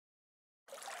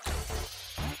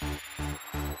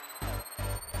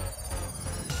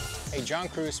Hey, John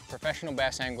Cruz, professional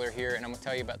bass angler here, and I'm gonna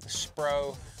tell you about the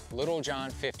SPRO Little John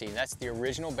 50. That's the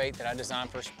original bait that I designed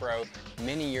for SPRO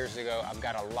many years ago. I've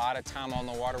got a lot of time on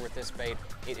the water with this bait.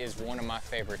 It is one of my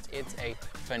favorites. It's a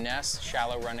finesse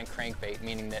shallow running crankbait,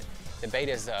 meaning that the bait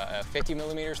is 50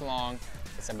 millimeters long.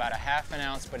 It's about a ½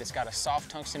 ounce, but it's got a soft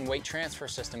tungsten weight transfer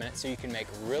system in it, so you can make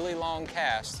really long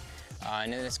casts.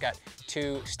 And then it's got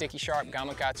two sticky sharp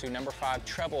Gamakatsu No. 5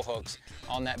 treble hooks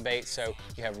on that bait, so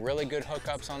you have really good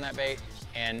hookups on that bait.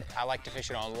 And I like to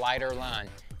fish it on lighter line,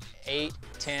 8,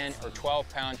 10, or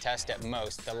 12-pound test at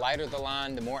most. The lighter the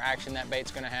line, the more action that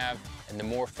bait's gonna have, and the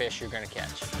more fish you're gonna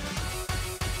catch.